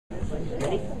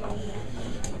Ready?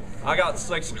 I got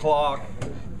 6 o'clock.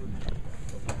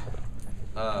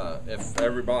 If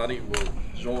everybody will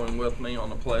join with me on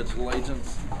the Pledge of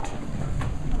Allegiance.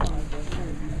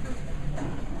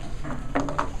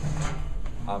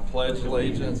 I pledge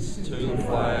allegiance to the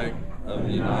flag of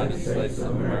the United States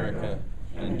of America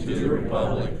and to the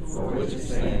republic for which it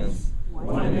stands,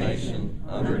 one nation,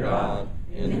 under God,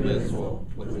 indivisible,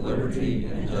 with liberty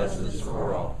and justice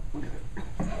for all.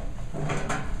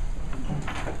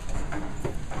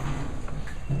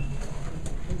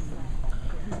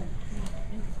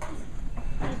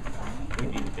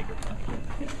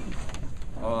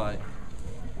 All right.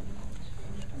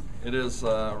 It is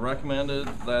recommended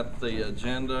that the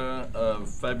agenda of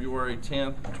February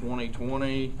 10th,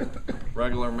 2020,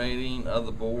 regular meeting of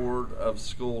the Board of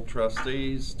School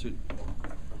Trustees to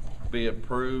be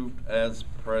approved as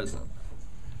present.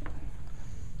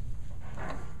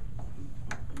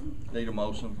 Need a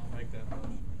motion? Make that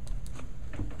motion.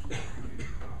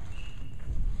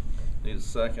 Need a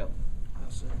second?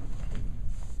 I'll second.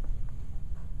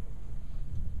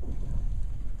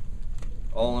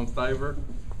 All in favor?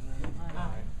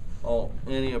 All,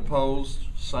 any opposed?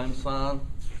 Same sign?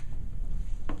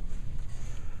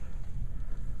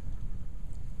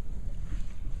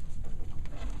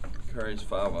 Carries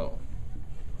 5-0.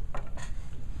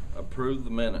 Approve the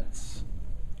minutes.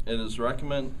 It is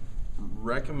recommended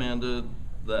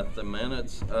that the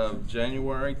minutes of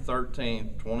January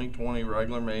 13th, 2020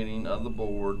 regular meeting of the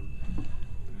board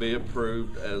be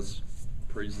approved as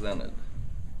presented.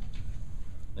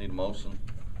 Need a motion?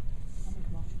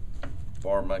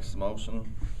 Barb makes the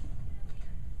motion.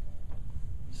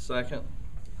 Second?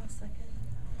 I'll second.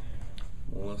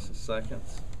 Melissa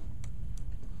seconds.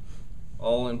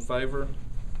 All in favor?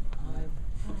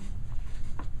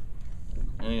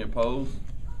 Any opposed?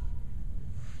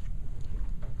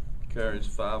 Carries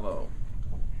 5-0.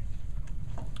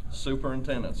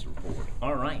 Superintendent's report.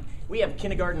 All right. We have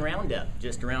kindergarten roundup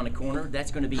just around the corner. That's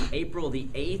going to be April the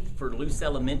 8th for Luce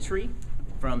Elementary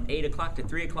from 8 o'clock to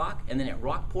 3 o'clock. And then at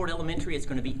Rockport Elementary, it's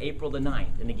going to be April the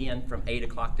 9th. And again, from 8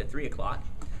 o'clock to 3 o'clock.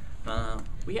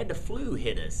 We had the flu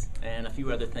hit us and a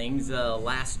few other things.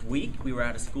 Last week, we were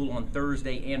out of school on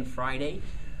Thursday and Friday.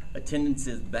 Attendance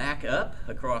is back up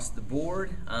across the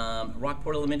board.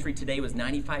 Rockport Elementary today was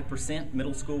 95%.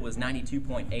 Middle school was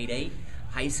 92.88.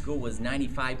 High school was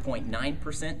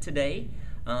 95.9% today.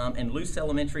 And Luce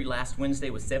Elementary last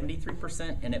Wednesday was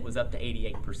 73%, and it was up to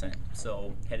 88%.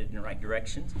 So headed in the right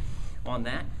directions on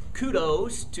that.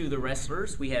 Kudos to the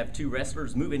wrestlers. We have 2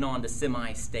 wrestlers moving on to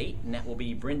semi-state, and that will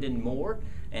be Brendan Moore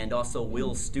and also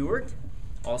Will Stewart.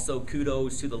 Also,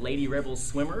 kudos to the Lady Rebels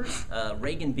swimmers,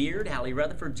 Reagan Beard, Hallie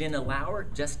Rutherford, Jenna Lauer,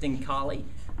 Justin Colley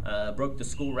broke the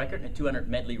school record in a 200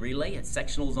 medley relay at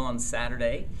sectionals on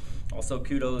Saturday. Also,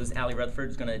 kudos, Hallie Rutherford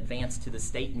is going to advance to the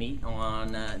state meet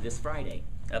on this Friday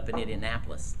up in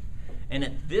Indianapolis. And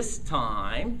at this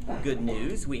time, good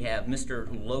news, we have Mr.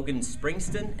 Logan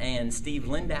Springston and Steve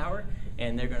Lindauer,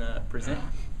 and they're going to present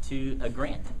to a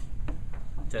grant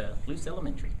to Luce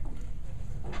Elementary.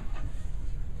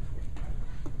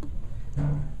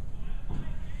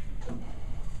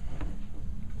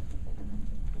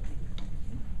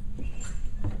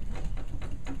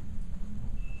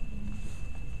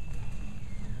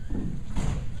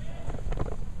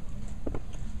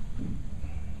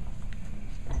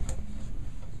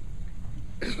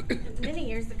 Many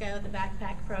years ago, the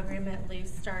backpack program at Luce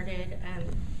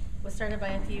was started by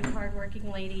a few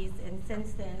hardworking ladies, and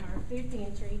since then our food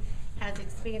pantry has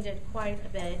expanded quite a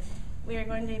bit. We are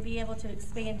going to be able to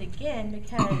expand again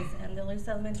because the Luce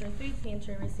Elementary Food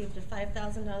Pantry received a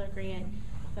 $5,000 grant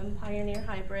from Pioneer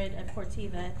Hybrid of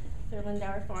Cortiva through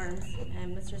Lindauer Farms,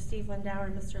 and Mr. Steve Lindauer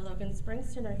and Mr. Logan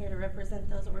Springston are here to represent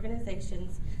those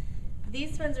organizations.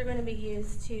 These funds are going to be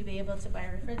used to be able to buy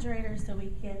a refrigerator so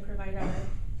we can provide our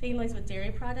families with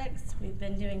dairy products. We've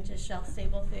been doing just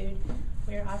shelf-stable food.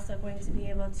 We're also going to be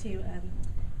able to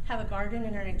have a garden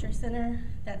in our nature center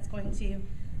that's going to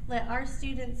let our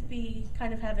students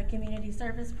have a community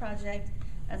service project,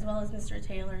 as well as Mr.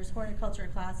 Taylor's horticulture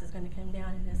class is going to come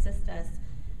down and assist us.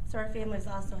 So our families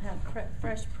also have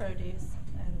fresh produce.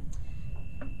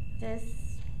 This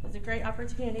was a great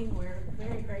opportunity. We're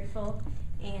very grateful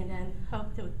and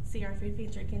hope to see our food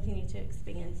pantry continue to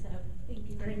expand. So thank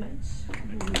you very much.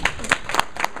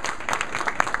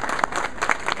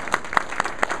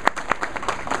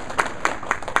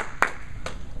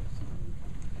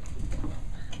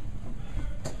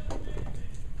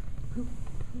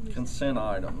 Consent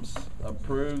items.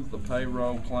 Approve the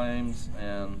payroll claims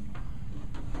and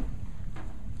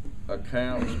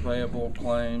accounts payable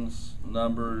claims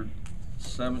numbered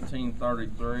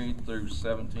 1733 through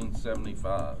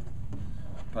 1775,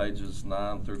 pages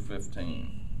 9 through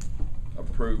 15.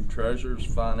 Approved Treasurer's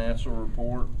Financial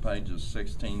Report, pages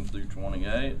 16 through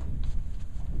 28.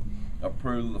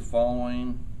 Approve the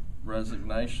following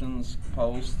resignations,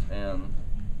 post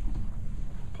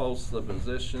the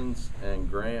positions, and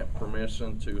grant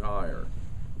permission to hire.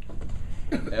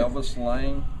 Elvis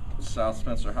Lane, South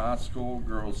Spencer High School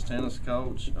girls tennis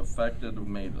coach, effective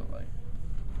immediately.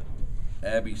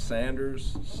 Abby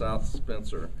Sanders, South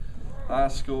Spencer High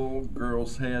School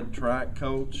girls head track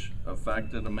coach,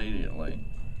 effective immediately.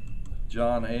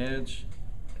 John Edge,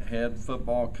 head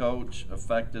football coach,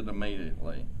 effective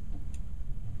immediately.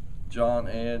 John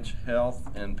Edge,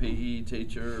 health and PE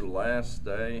teacher, last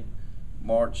day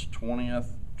March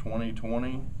 20th,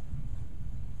 2020.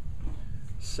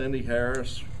 Cindy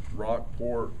Harris,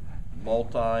 Rockport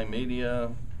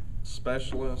multimedia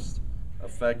specialist,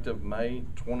 effective May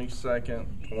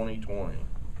 22nd, 2020.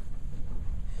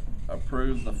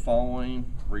 Approve the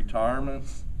following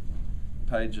retirements,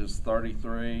 pages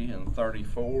 33 and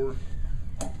 34.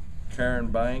 Karen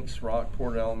Banks,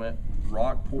 Rockport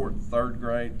 3rd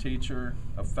grade teacher,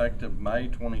 effective May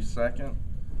 22nd,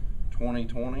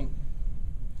 2020.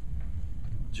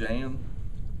 Jan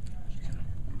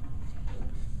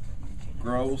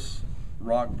Gross,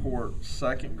 Rockport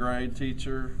 2nd grade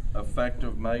teacher,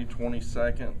 effective May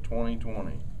 22nd,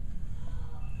 2020.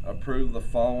 Approve the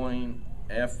following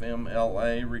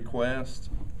FMLA request,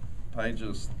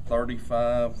 pages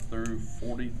 35 through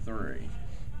 43.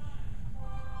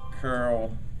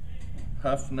 Carol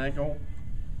Huffnagel,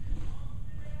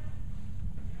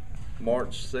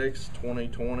 March 6,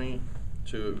 2020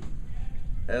 to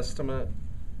estimate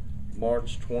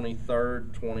March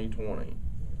 23rd, 2020.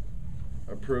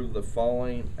 Approve the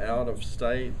following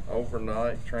out-of-state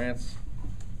overnight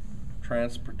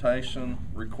transportation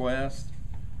request,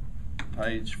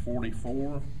 page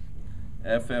 44.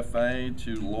 FFA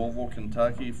to Louisville,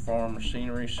 Kentucky Farm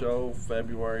Machinery Show,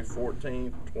 February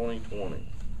 14th, 2020.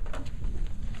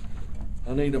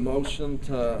 I need a motion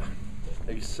to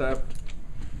accept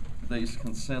these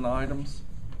consent items.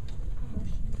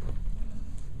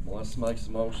 Melissa makes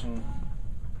a motion.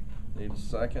 Need a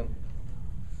second?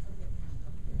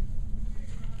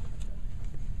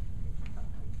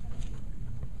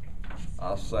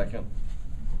 I'll second.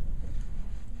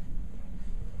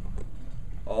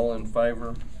 All in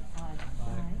favor? Aye.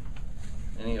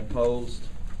 Any opposed?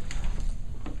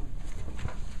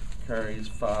 Carries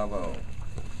 5-0.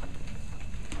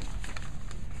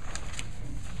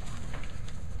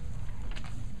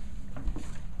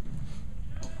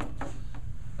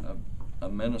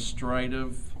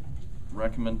 Administrative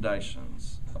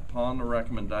recommendations. Upon the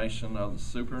recommendation of the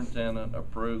superintendent,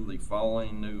 approve the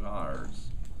following new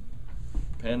hires,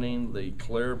 pending the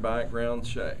clear background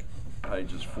check,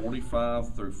 pages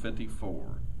 45 through 54.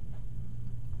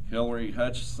 Hillary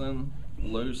Hutchison,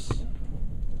 Luce,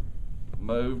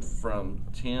 moved from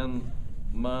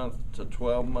 10-month to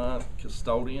 12-month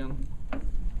custodian.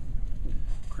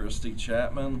 Christy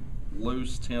Chapman,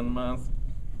 Luce, 10-month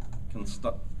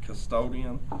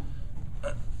custodian.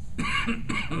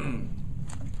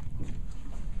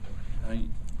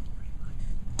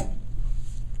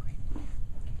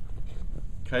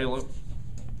 Caleb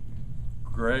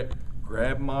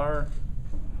Grabmeyer,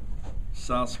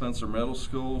 South Spencer Middle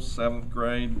School, 7th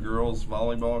grade girls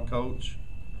volleyball coach.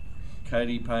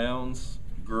 Katie Pounds,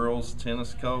 girls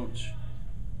tennis coach.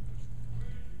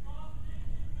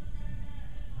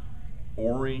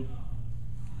 Ori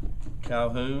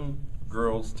Calhoun,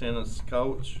 girls tennis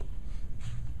coach.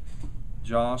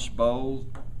 Josh Bowles,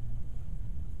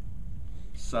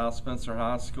 South Spencer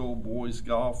High School boys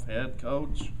golf head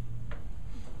coach.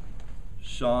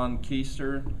 Sean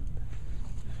Keister,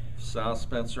 South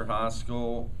Spencer High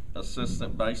School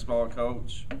assistant baseball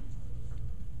coach.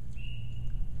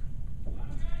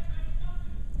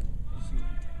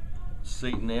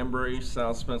 Seton Embry,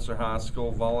 South Spencer High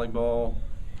School volleyball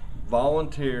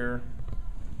volunteer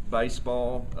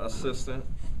baseball assistant.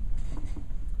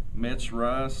 Mitch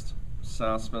Rust,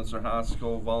 South Spencer High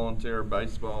School volunteer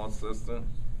baseball assistant.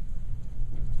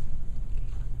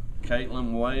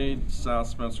 Caitlin Wade, South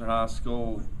Spencer High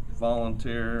School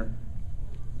volunteer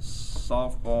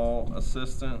softball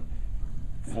assistant.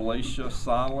 Felicia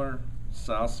Seiler,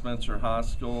 South Spencer High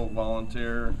School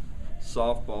volunteer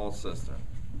softball assistant.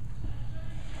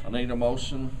 I need a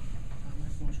motion.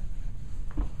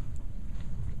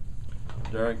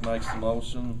 Derek makes the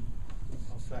motion.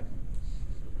 I'll second.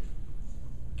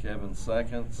 Kevin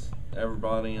seconds.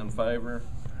 Everybody in favor?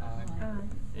 Aye.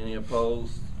 Any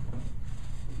opposed?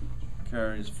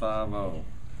 Carries 5-0.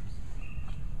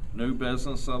 New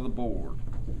business of the board.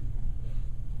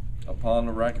 Upon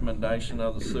the recommendation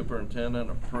of the superintendent,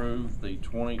 approve the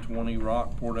 2020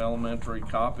 Rockport Elementary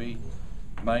copy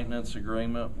maintenance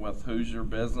agreement with Hoosier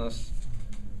Business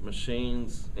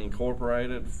Machines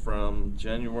Incorporated from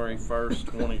January 1st,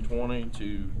 2020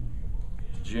 to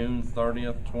June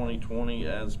 30th, 2020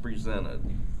 as presented.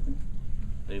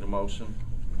 Need a motion?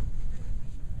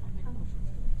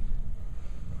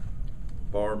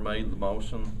 Barb made the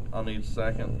motion. I need a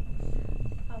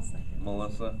second. I'll second.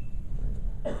 Melissa?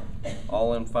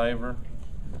 All in favor?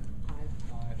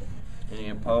 Aye. Any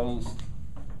opposed?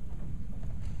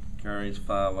 Carries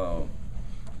 5-0.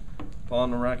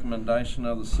 Upon the recommendation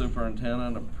of the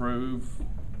superintendent, approve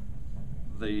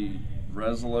the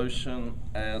resolution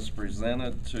as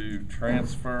presented to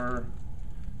transfer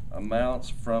amounts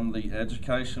from the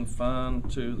education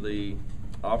fund to the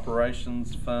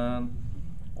operations fund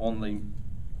on the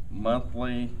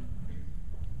monthly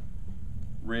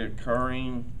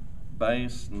reoccurring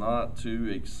base not to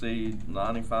exceed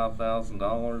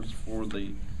 $95,000 for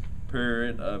the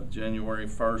period of January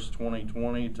 1st,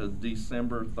 2020 to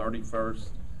December 31st,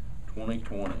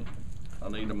 2020. I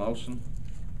need a motion.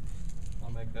 I'll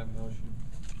make that motion.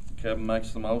 Kevin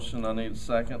makes the motion. I need a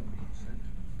second.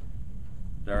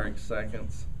 Derek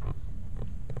seconds.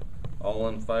 All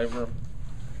in favor?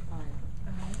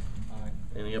 Aye.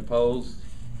 Any opposed?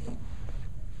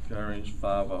 Carries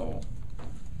 5-0.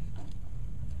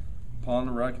 Upon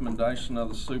the recommendation of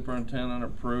the superintendent,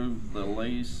 approve the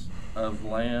lease of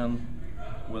land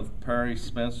with Perry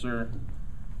Spencer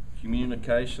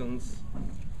Communications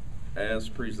as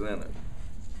presented.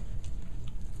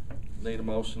 Need a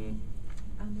motion?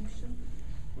 A motion.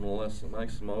 Melissa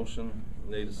makes a motion.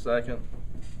 Need a second?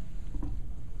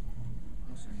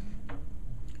 I'll second.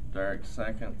 Derek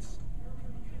seconds.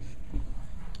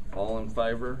 All in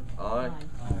favor? Aye.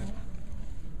 Aye.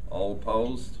 All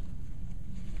opposed?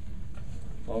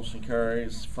 Motion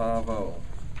carries 5-0.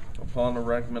 Upon the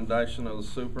recommendation of the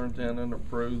superintendent,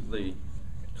 approve the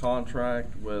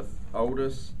contract with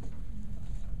Otis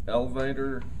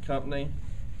Elevator Company.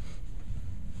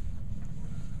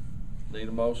 Need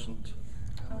a motion?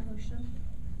 A motion.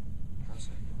 I'll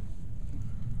second.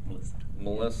 Melissa.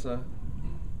 Melissa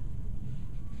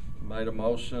made a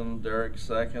motion, Derek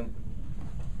second.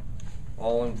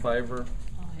 All in favor?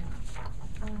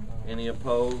 Aye. Any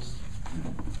opposed?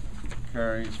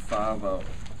 Carries 5-0.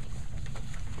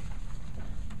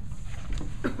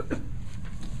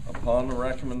 Upon the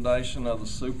recommendation of the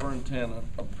superintendent,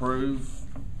 approve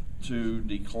to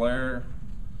declare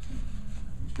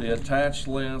the attached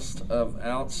list of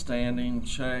outstanding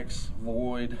checks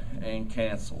void and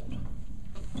canceled.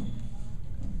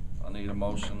 I need a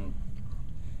motion.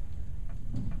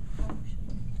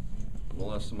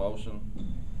 Melissa motion.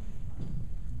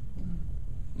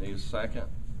 Need a second?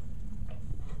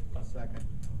 I'll second.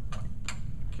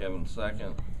 Kevin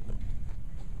second.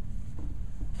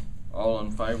 All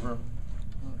in favor?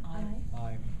 Aye.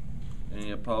 Aye.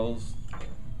 Any opposed?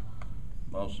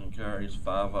 Motion carries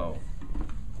 5-0.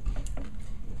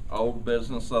 Old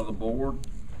business of the board.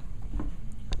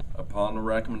 Upon the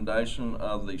recommendation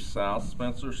of the South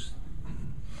Spencer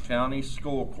County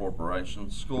School Corporation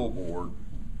School Board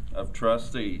of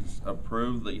Trustees,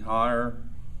 approve the hire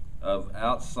of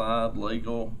outside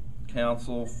legal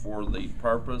counsel for the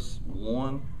purpose: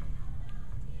 1,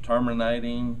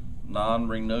 terminating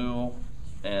non-renewal,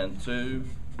 and 2,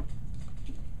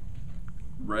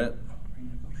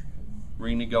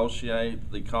 renegotiate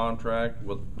the contract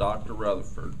with Dr.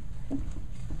 Rutherford.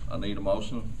 I need a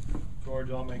motion.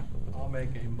 George, I'll make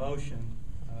a motion,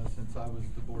 since I was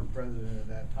the board president at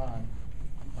that time.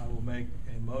 I will make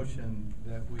a motion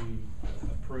that we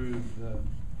approve the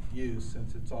use,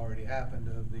 since it's already happened,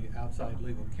 of the outside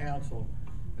legal counsel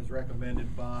as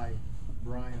recommended by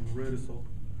Brian Rudisell.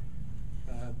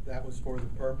 That was for the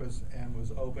purpose and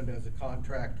was opened as a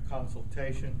contract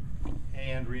consultation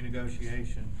and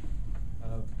renegotiation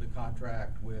of the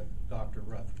contract with Dr.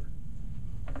 Rutherford.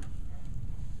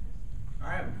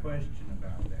 I have a question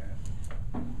about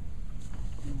that.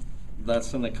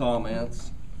 That's in the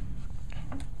comments.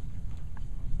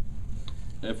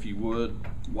 If you would,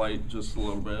 wait just a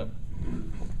little bit.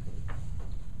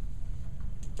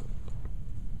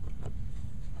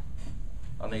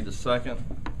 I need a second.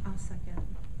 I'll second.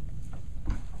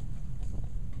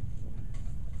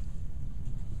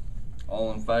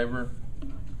 All in favor?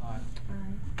 Aye.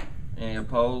 Aye. Any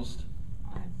opposed?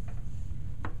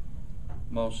 Aye.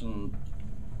 Motion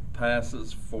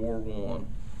passes 4-1.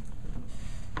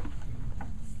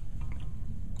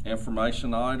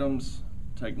 Information items,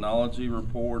 technology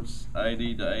reports,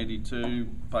 80 to 82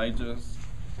 pages.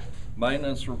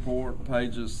 Maintenance report,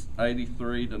 pages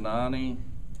 83 to 90.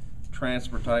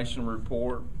 Transportation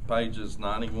report, pages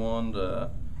 91 to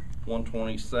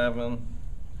 127.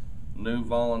 New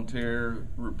volunteer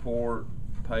report,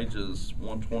 pages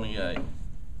 128.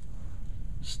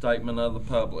 Statement of the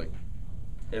public.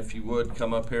 If you would,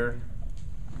 come up here.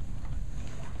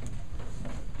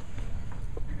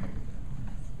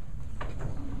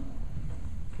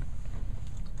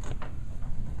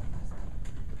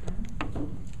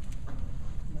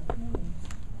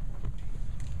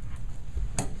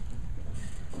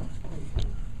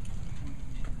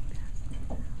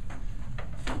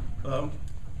 Hello.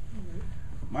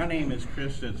 My name is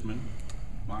Chris Sitzman.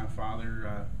 My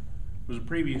father was a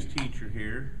previous teacher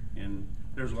here, and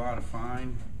there's a lot of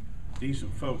fine,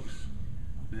 decent folks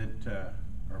that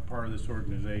are part of this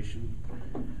organization.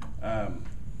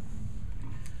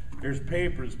 There's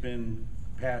paper that's been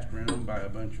passed around by a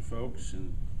bunch of folks,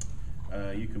 and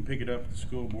you can pick it up at the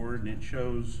school board, and it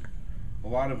shows a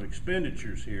lot of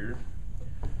expenditures here,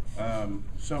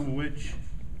 some of which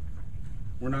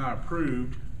were not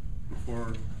approved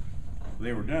before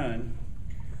they were done.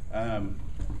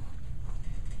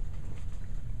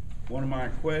 One of my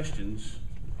questions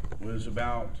was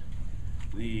about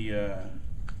the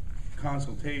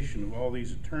consultation of all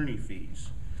these attorney fees.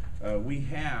 We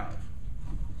have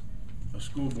a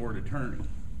school board attorney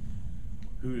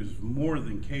who is more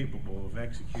than capable of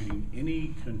executing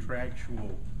any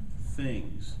contractual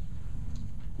things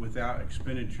without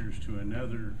expenditures to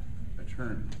another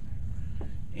attorney.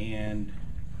 And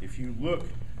if you look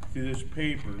through this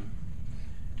paper,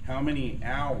 how many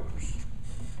hours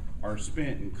are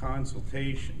spent in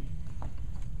consultation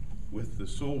with the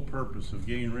sole purpose of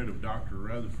getting rid of Dr.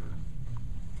 Rutherford,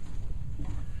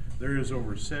 there is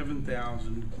over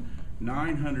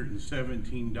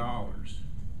 $7,917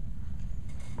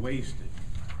 wasted,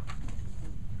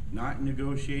 not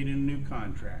negotiating a new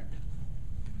contract,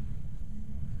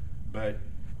 but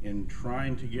in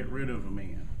trying to get rid of a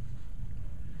man.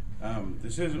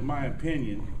 This isn't my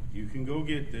opinion. You can go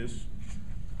get this.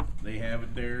 They have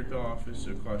it there at the office.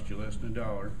 It'll cost you less than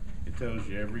 $1. It tells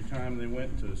you every time they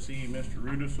went to see Mr.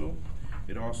 Rudisell.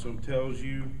 It also tells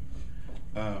you,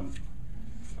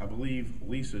 I believe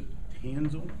Lisa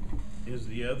Tanzel is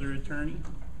the other attorney.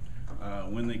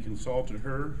 When they consulted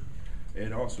her,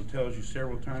 it also tells you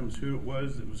several times who it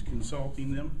was that was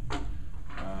consulting them.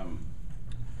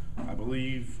 I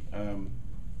believe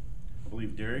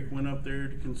Derek went up there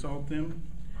to consult them,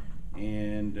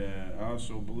 and I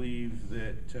also believe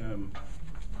that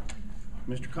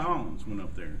Mr. Collins went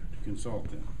up there to consult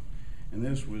them. And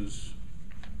this was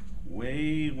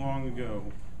way long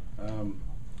ago,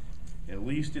 at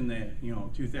least in the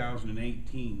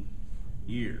 2018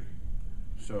 year.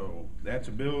 So that's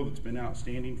a bill that's been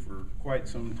outstanding for quite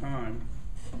some time,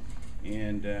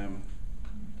 and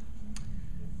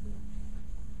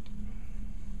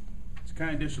it's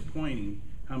kind of disappointing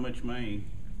how much money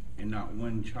and not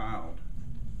one child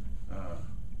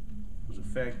was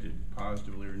affected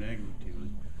positively or negatively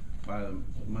by the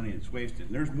money that's wasted.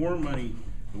 And there's more money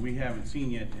that we haven't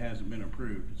seen yet that hasn't been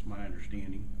approved, it's my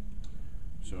understanding.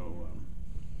 So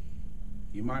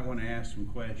you might want to ask some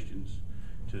questions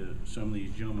to some of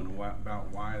these gentlemen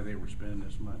about why they were spending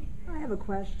this money. I have a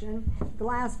question. The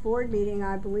last board meeting,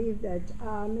 I believe that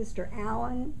Mr.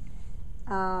 Allen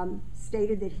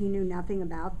stated that he knew nothing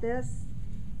about this,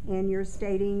 and you're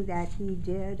stating that he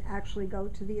did actually go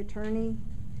to the attorney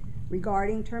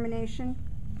regarding termination?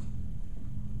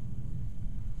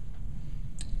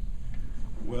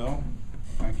 Well,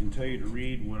 I can tell you to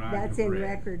read what I have read. That's in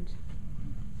record.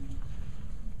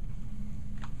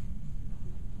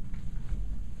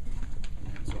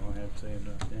 That's all I have to say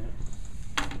about that.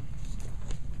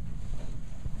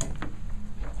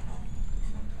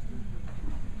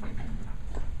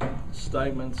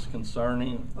 Statements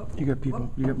concerning. You got people.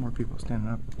 You got more people standing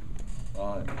up.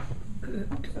 So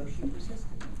she resisted.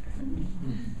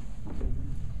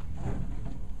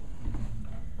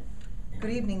 Good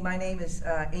evening, my name is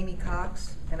Amy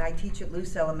Cox, and I teach at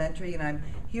Luce Elementary, and I'm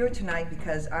here tonight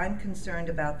because I'm concerned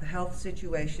about the health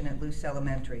situation at Luce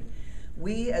Elementary.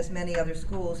 We, as many other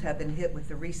schools, have been hit with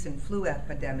the recent flu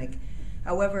epidemic.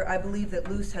 However, I believe that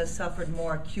Luce has suffered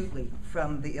more acutely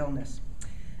from the illness.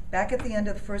 Back at the end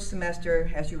of the first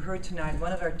semester, as you heard tonight,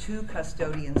 one of our 2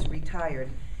 custodians retired,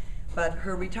 but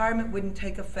her retirement wouldn't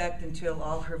take effect until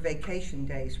all her vacation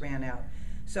days ran out.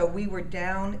 So we were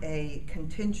down a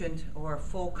contingent or a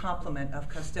full complement of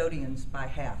custodians by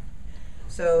half.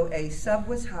 So a sub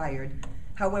was hired.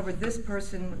 However, this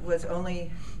person was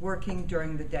only working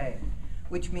during the day,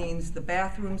 which means the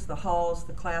bathrooms, the halls,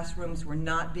 the classrooms were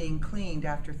not being cleaned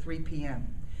after 3 p.m.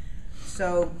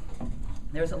 So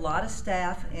there's a lot of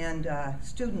staff and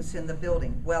students in the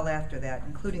building well after that,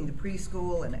 including the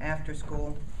preschool and after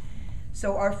school.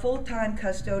 So our full-time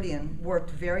custodian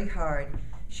worked very hard.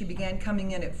 She began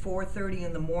coming in at 4:30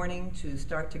 in the morning to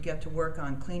start to get to work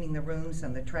on cleaning the rooms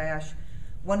and the trash.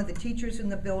 One of the teachers in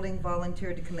the building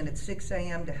volunteered to come in at 6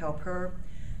 a.m. to help her.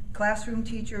 Classroom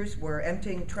teachers were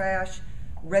emptying trash,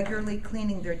 regularly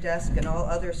cleaning their desk and all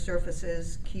other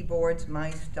surfaces, keyboards,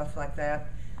 mice, stuff like that.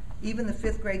 Even the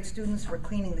 5th grade students were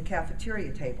cleaning the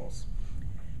cafeteria tables.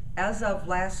 As of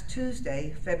last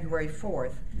Tuesday, February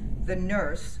 4th, the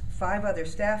nurse, 5 other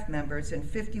staff members, and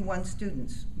 51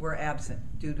 students were absent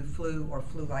due to flu or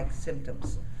flu-like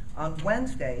symptoms. On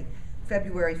Wednesday,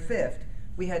 February 5th,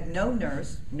 we had no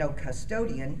nurse, no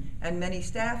custodian, and many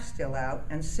staff still out,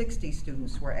 and 60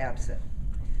 students were absent.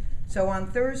 So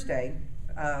on Thursday,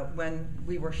 when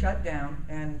we were shut down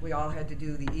and we all had to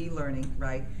do the e-learning,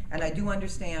 right? And I do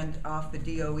understand off the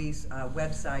DOE's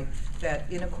website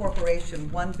that in a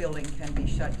corporation, one building can be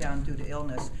shut down due to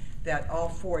illness, that all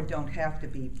 4 don't have to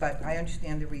be, but I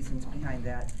understand the reasons behind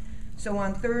that. So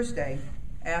on Thursday,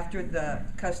 after the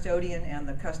custodian and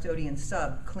the custodian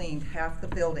sub cleaned half the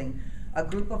building, a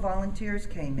group of volunteers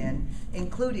came in,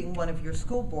 including one of your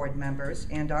school board members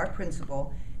and our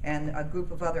principal, and a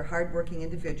group of other hardworking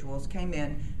individuals came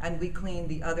in, and we cleaned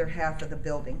the other half of the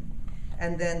building.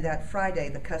 And then that Friday,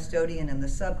 the custodian and the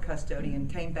sub-custodian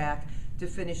came back to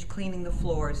finish cleaning the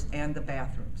floors and the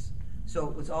bathrooms. So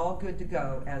it was all good to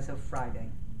go as of Friday.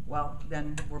 Well,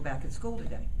 then we're back at school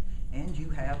today. And you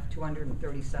have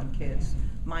 230 some kids,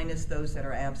 minus those that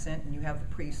are absent, and you have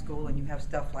the preschool and you have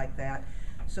stuff like that.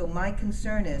 So my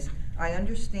concern is, I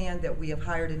understand that we have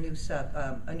hired a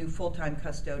new full-time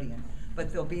custodian, but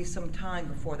there'll be some time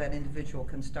before that individual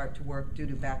can start to work due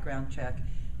to background check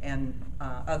and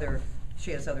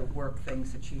she has other work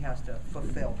things that she has to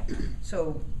fulfill.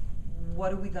 So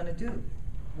what are we gonna do?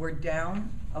 We're down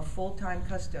a full-time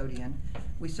custodian.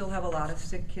 We still have a lot of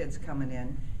sick kids coming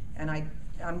in, and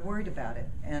I'm worried about it,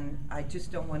 and I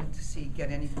just don't want it to get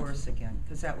any worse again,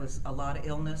 because that was a lot of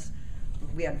illness.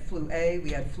 We had flu A,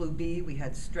 we had flu B, we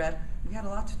had strep, we had a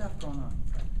lot of stuff going on.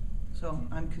 So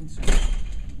I'm concerned.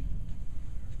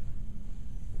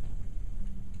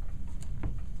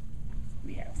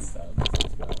 We have subs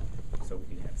as well, so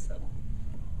we do have sub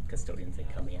custodians that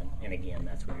come in, and again,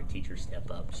 that's where your teachers step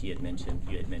up. You had mentioned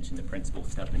the principal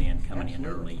stepping in, coming in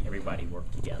early. Everybody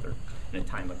worked together. In a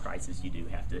time of crisis, you do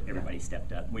have to. Everybody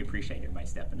stepped up. We appreciate everybody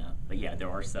stepping up. But yeah, there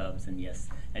are subs, and yes,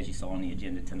 as you saw on the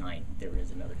agenda tonight, there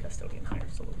is another custodian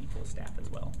hired, so there'll be full staff as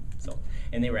well. So,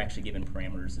 and they were actually given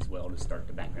parameters as well to start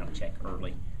the background check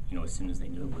early. You know, as soon as they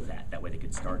knew it was at. That way, they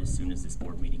could start as soon as this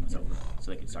board meeting was over,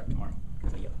 so they could start tomorrow.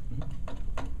 So yeah.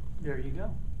 There you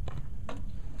go.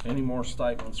 Any more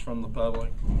statements from the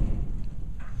public?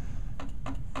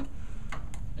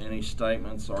 Any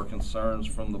statements or concerns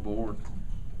from the board?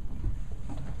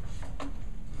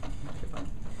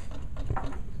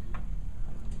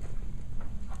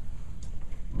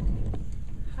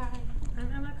 Hi,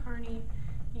 I'm Emma Carney,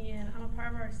 and I'm a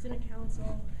part of our student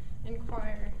council and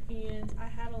choir, and I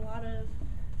had a lot of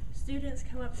students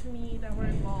come up to me that were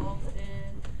involved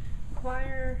in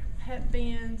choir, pep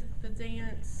band, the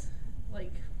dance,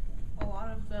 like a lot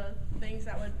of the things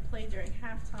that would play during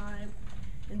halftime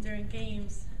and during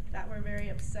games, that were very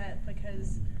upset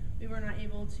because we were not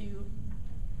able to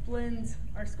blend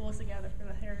our schools together for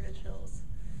the Heritage Hills.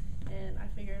 And I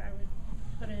figured I would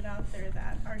put it out there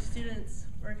that our students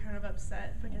were kind of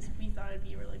upset because we thought it'd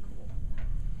be really cool.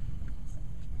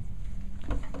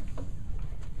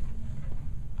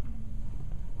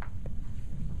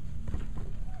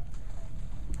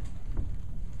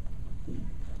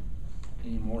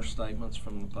 Any more statements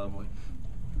from the public?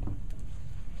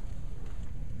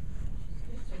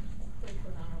 Just a quick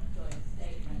one, I don't know if it's a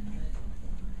statement,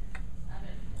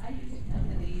 but I usually come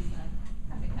to these and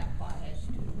I haven't got quiet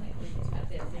lately, just got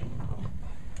busy.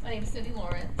 My name's Cindy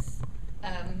Lawrence.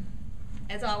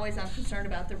 As always, I'm concerned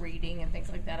about the reading and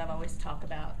things like that. I've always talked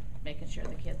about making sure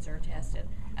the kids are tested.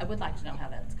 I would like to know how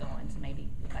that's going, so maybe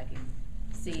if I can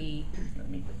see,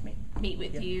 meet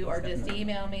with you, or just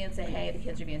email me and say, hey, the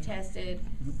kids are being tested,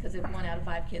 because if 1 out of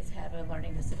 5 kids have a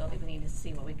learning disability, we need to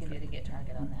see what we can do to get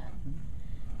target on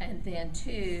that. And then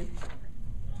 2,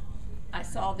 I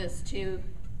saw this too,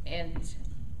 and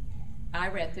I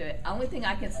read through it. Only thing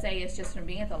I can say is just from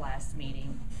being at the last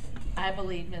meeting, I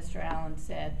believe Mr. Allen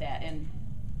said that, and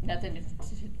nothing,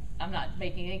 I'm not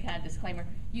making any kind of disclaimer,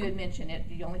 you had mentioned it,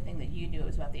 the only thing that you knew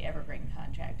was about the Evergreen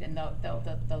contract and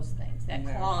those things, that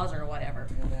clause or whatever.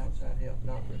 And that's that, yeah,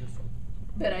 not for this one.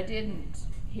 But I didn't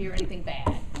hear anything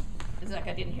bad. it's like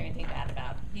I didn't hear anything bad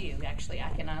about you. Actually, I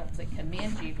can honestly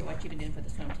commend you for what you've been doing for the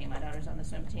swim team. My daughter's on the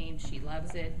swim team. She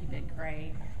loves it. You've been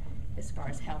great as far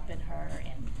as helping her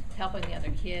and helping the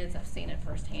other kids. I've seen it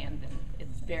firsthand, and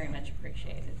it's very much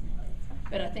appreciated.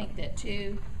 But I think that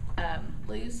too,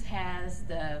 Luce has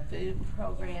the food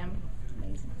program,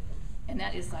 amazing, and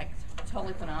that is like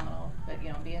totally phenomenal. But you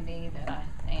know, being me that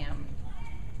I am,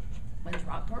 when's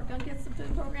Rockport gonna get some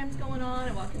food programs going on,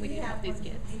 and what can we do to help these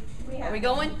kids? Are we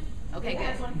going? Okay,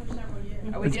 good. One for several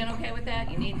years. Are we doing okay with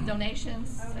that? You need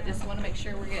donations? I just want to make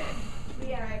sure we're good.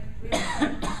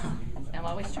 I'm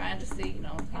always trying to see, you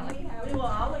know, how We will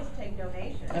always take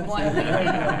donations. and what do we need?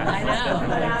 I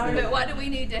know, but what do we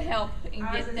need to help and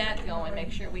get that going? Make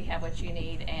sure we have what you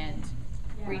need and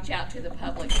reach out to the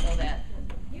public so that.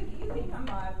 You can come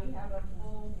by, we have a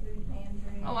full food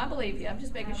pantry. Oh, I believe you. I'm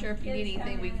just making sure if you need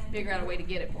anything, we figure out a way to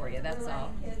get it for you. That's We're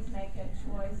all. letting kids make a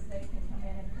choice, they can come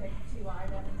in and pick 2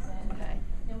 items, and Okay.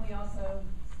 then we also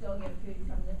still get food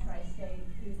from the Tri-State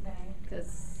Food Bank.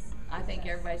 Because I think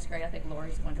everybody's great. I think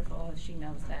Lori's wonderful, and she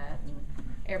knows that. And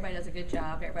everybody does a good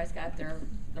job. Everybody's got their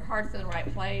hearts in the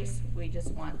right place. We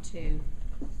just want to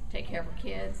take care of our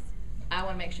kids. I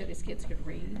want to make sure these kids could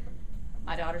read.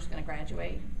 My daughter's going to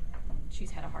graduate.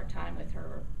 She's had a hard time with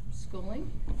her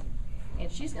schooling, and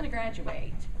she's going to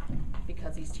graduate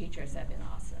because these teachers have been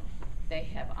awesome. They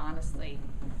have honestly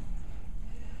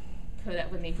put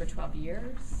up with me for 12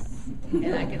 years,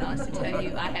 and I can honestly tell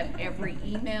you, I have every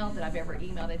email that I've ever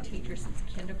emailed a teacher since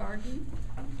kindergarten.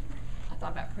 I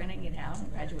thought about printing it out on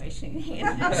graduation and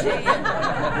handing it to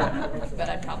you, but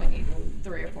I probably need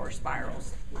 3 or 4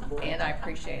 spirals, and I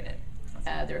appreciate it.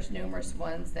 There's numerous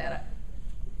ones that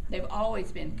they've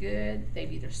always been good.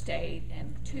 They've either stayed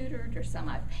and tutored, or some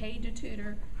I've paid to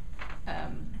tutor.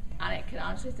 I can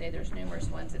honestly say there's numerous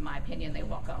ones, in my opinion, they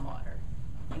walk on water.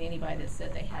 And anybody that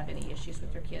said they have any issues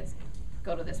with their kids,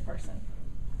 go to this person.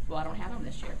 Well, I don't have them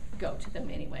this year. Go to them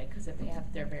anyway, because if they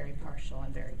have, they're very partial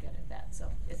and very good at that.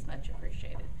 So it's much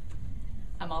appreciated.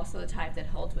 I'm also the type that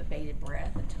holds with bated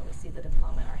breath until we see the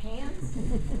diploma in our hands.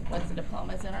 Once the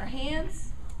diploma's in our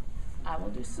hands, I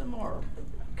will do some more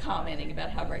commenting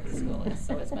about how great the school is.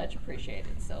 So it's much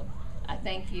appreciated. So I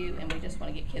thank you, and we just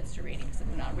want to get kids to reading. Because if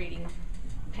they're not reading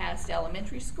past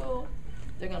elementary school,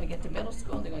 they're going to get to middle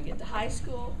school, and they're going to get to high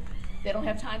school. They don't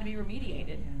have time to be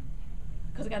remediated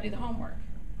because they got to do the homework.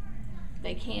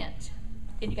 They can't.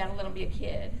 And you got to let them be a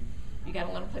kid. You got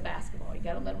to let them play basketball. You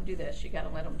got to let them do this. You got to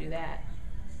let them do that,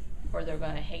 or they're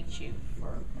going to hate you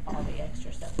for all the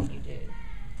extra stuff that you do.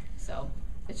 So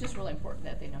it's just really important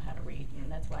that they know how to read,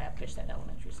 and that's why I push that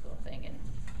elementary school thing. And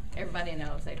everybody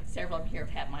knows that several of you here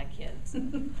have had my kids.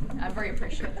 I'm very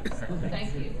appreciative. So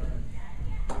thank you.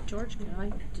 George, can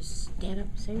I just stand up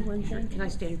and say one thing? Can I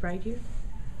stand right here?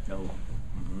 No.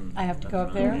 Mm-hmm. I have to go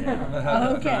up there? Yeah.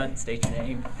 Okay. Front, state your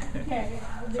name. Okay,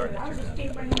 I'll do it. I'll just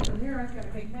keep running from here. I've got a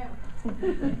big mouth.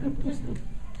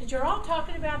 Since you're all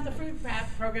talking about the fruit wrap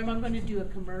program, I'm going to do a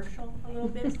commercial a little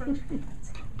bit first.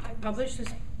 I published this.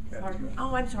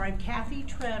 Oh, I'm sorry. I'm Kathy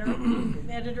Treader,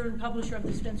 editor and publisher of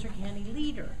the Spencer County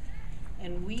Leader.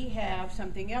 And we have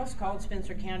something else called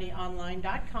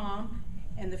SpencerCountyOnline.com.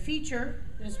 And the feature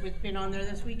that's been on there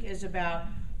this week is about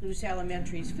Luce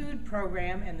Elementary's food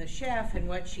program and the chef and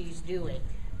what she's doing.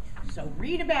 So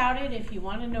read about it if you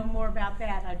want to know more about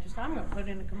that. I'm going to put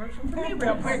in a commercial for me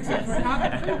real quick since we're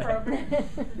talking food program.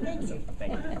 Thank you.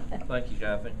 Thank you. Thank you,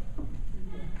 Kathy.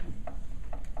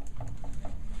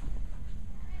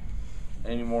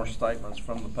 Any more statements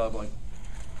from the public?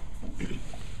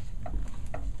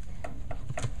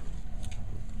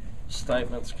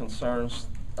 Statements, concerns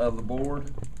of the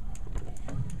board?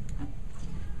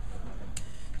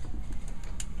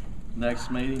 Next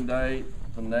meeting date,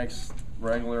 the next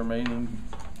regular meeting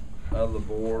of the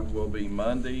board will be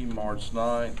Monday, March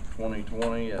 9th,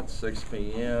 2020 at 6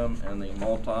 p.m. in the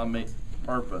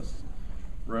multi-purpose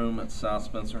room at South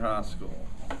Spencer High School.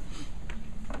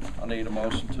 I need a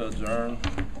motion to adjourn.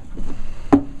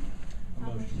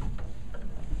 Motion.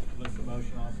 Lift the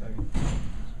motion, I'll second.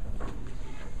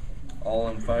 All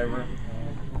in favor?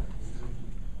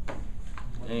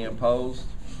 Any opposed?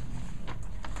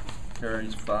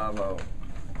 Carries 5-0.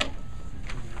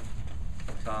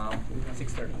 Time?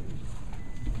 6:30.